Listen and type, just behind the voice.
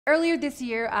Earlier this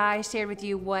year, I shared with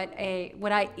you what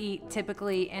I eat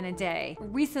typically in a day.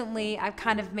 Recently, I've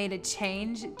kind of made a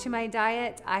change to my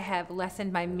diet. I have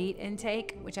lessened my meat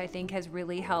intake, which I think has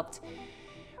really helped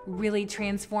really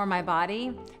transform my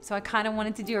body. So I kind of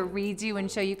wanted to do a redo and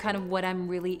show you kind of what I'm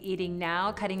really eating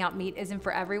now. Cutting out meat isn't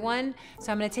for everyone.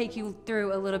 So I'm gonna take you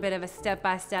through a little bit of a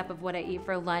step-by-step of what I eat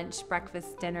for lunch,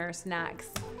 breakfast, dinner,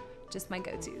 snacks, just my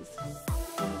go-tos.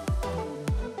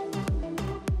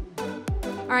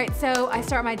 All right, so I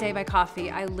start my day by coffee.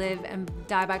 I live and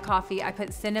die by coffee. I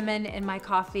put cinnamon in my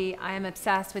coffee. I am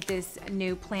obsessed with this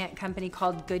new plant company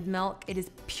called Good Milk. It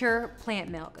is pure plant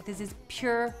milk. This is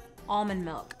pure almond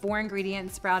milk. 4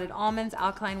 ingredients: sprouted almonds,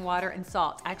 alkaline water, and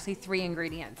salt. Actually 3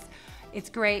 ingredients. It's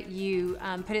great. You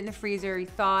put it in the freezer, you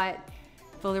thaw it,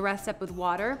 fill the rest up with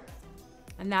water,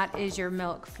 and that is your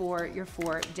milk for your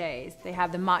 4 days. They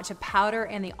have the matcha powder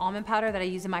and the almond powder that I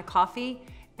use in my coffee,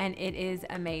 and it is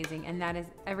amazing. And that is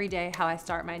every day how I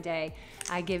start my day.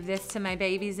 I give this to my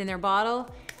babies in their bottle,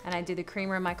 and I do the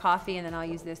creamer in my coffee, and then I'll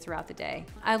use this throughout the day.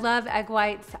 I love egg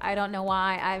whites. I don't know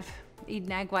why. I've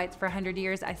eaten egg whites for 100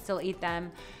 years. I still eat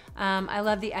them. I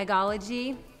love the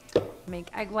Eggology.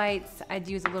 Make egg whites. I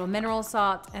use a little mineral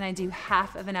salt, and I do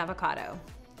half of an avocado.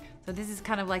 So this is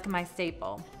kind of like my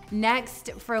staple.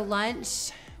 Next, for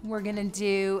lunch, we're gonna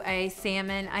do a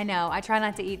salmon. I know, I try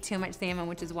not to eat too much salmon,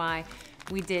 which is why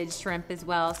we did shrimp as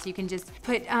well. So you can just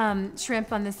put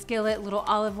shrimp on the skillet, little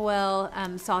olive oil,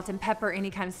 salt and pepper, any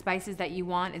kind of spices that you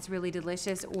want. It's really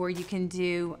delicious. Or you can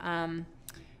do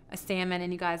a salmon,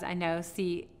 and you guys, I know,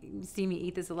 see me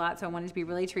eat this a lot, so I wanted to be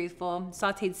really truthful.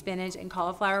 Sauteed spinach and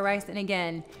cauliflower rice. And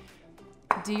again,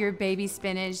 do your baby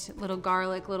spinach, little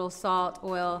garlic, little salt,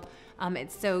 oil.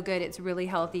 It's so good. It's really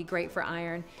healthy, great for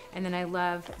iron. And then I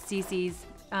love Cece's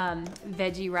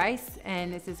veggie rice,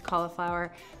 and this is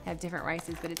cauliflower. They have different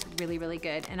rices, but it's really, really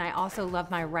good. And I also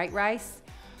love my white rice,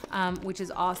 which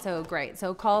is also great.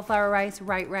 So cauliflower rice,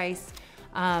 white rice,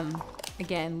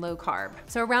 again, low carb.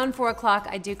 So around 4 o'clock,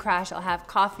 I do crash. I'll have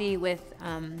coffee with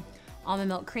almond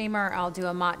milk creamer. I'll do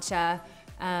a matcha,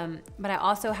 but I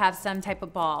also have some type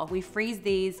of ball. We freeze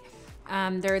these.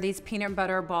 There are these peanut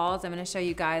butter balls. I'm gonna show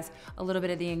you guys a little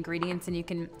bit of the ingredients, and you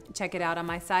can check it out on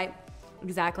my site,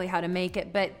 exactly how to make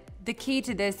it. But the key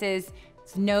to this is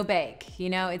it's no bake. You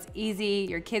know, it's easy.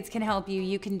 Your kids can help you.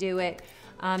 You can do it.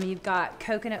 You've got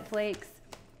coconut flakes,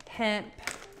 hemp,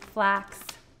 flax.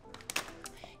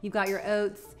 You've got your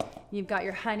oats. You've got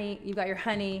your honey. You've got your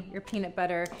peanut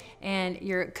butter, and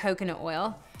your coconut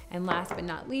oil. And last but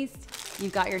not least,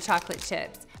 you've got your chocolate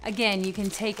chips. Again, you can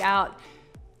take out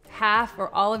half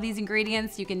or all of these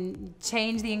ingredients. You can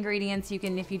change the ingredients. You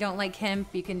can, if you don't like hemp,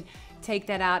 you can take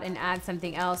that out and add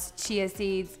something else. Chia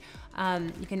seeds,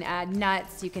 you can add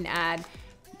nuts, you can add,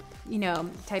 you know,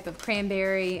 type of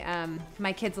cranberry.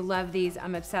 My kids love these.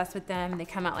 I'm obsessed with them. They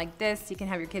come out like this. You can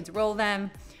have your kids roll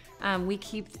them. We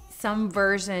keep some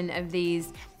version of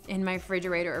these in my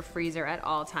refrigerator or freezer at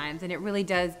all times, and it really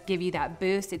does give you that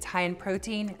boost. It's high in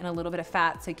protein and a little bit of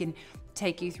fat, so it can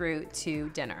take you through to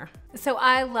dinner. So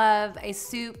I love a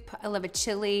soup, I love a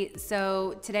chili.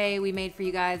 So today we made for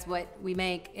you guys what we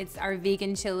make. It's our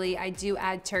vegan chili. I do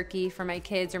add turkey for my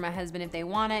kids or my husband if they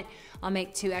want it. I'll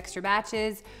make 2 extra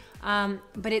batches.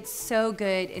 But it's so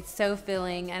good, it's so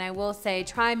filling, and I will say,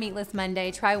 try Meatless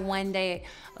Monday, try 1 day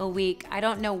a week. I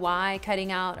don't know why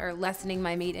cutting out or lessening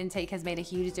my meat intake has made a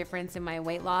huge difference in my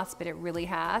weight loss, but it really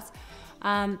has.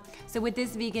 So with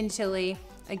this vegan chili,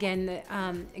 again,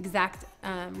 the exact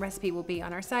recipe will be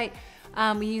on our site.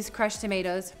 We use crushed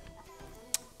tomatoes,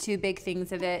 2 big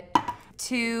things of it,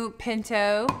 2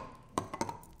 pinto,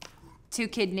 2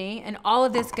 kidney, and all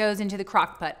of this goes into the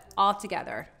crock pot all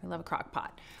together. I love a crock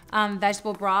pot.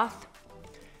 Vegetable broth,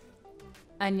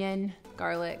 onion,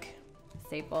 garlic,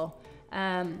 staple,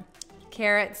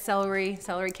 carrots, celery,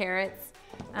 carrots,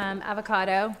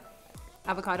 avocado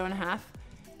and a half,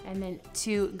 and then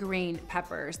 2 green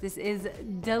peppers. This is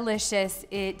delicious.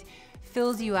 It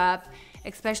fills you up,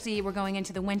 especially we're going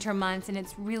into the winter months, and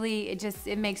it's really,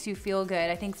 it makes you feel good.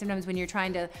 I think sometimes when you're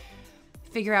trying to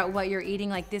figure out what you're eating,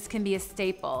 like this can be a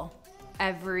staple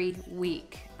every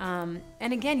week. And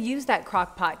again, use that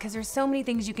crock pot, because there's so many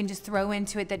things you can just throw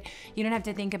into it that you don't have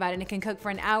to think about it. And it can cook for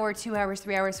an hour, 2 hours,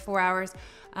 3 hours, 4 hours.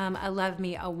 I love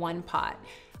me a 1 pot.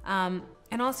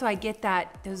 And also I get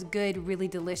those good, really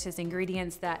delicious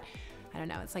ingredients that, I don't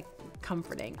know, it's like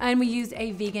comforting. And we use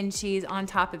a vegan cheese on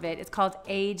top of it. It's called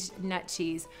aged nut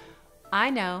cheese.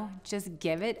 I know, just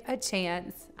give it a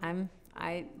chance.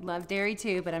 I love dairy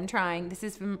too, but I'm trying. This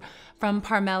is from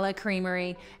Parmela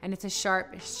Creamery, and it's a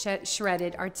sharp,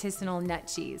 shredded artisanal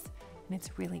nut cheese. And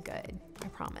it's really good, I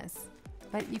promise.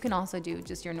 but you can also do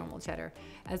just your normal cheddar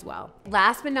as well.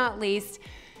 Last but not least,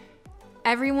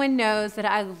 everyone knows that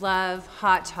I love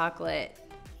hot chocolate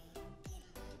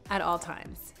at all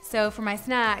times. So for my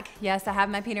snack, yes, I have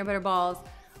my peanut butter balls.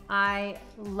 I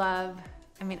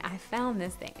found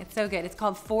this thing. It's so good. It's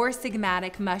called Four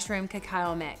Sigmatic Mushroom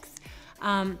Cacao Mix.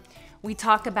 We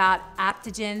talk about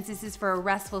adaptogens. This is for a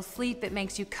restful sleep. It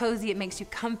makes you cozy, it makes you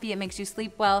comfy, it makes you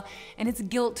sleep well, and it's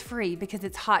guilt-free because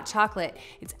it's hot chocolate.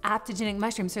 It's adaptogenic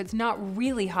mushrooms, so it's not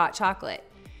really hot chocolate.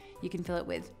 You can fill it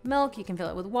with milk, you can fill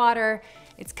it with water.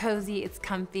 It's cozy, it's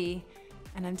comfy,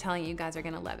 and I'm telling you, you guys are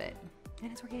gonna love it.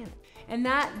 And it's organic. And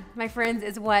that, my friends,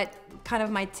 is what kind of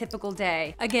my typical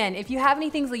day. Again, if you have any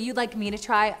things that you'd like me to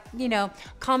try,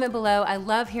 comment below. I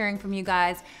love hearing from you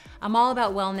guys. I'm all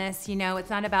about wellness, it's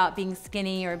not about being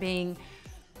skinny or being,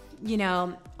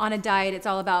 on a diet. It's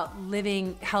all about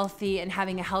living healthy and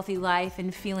having a healthy life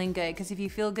and feeling good. Because if you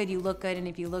feel good, you look good. And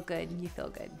if you look good, you feel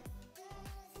good.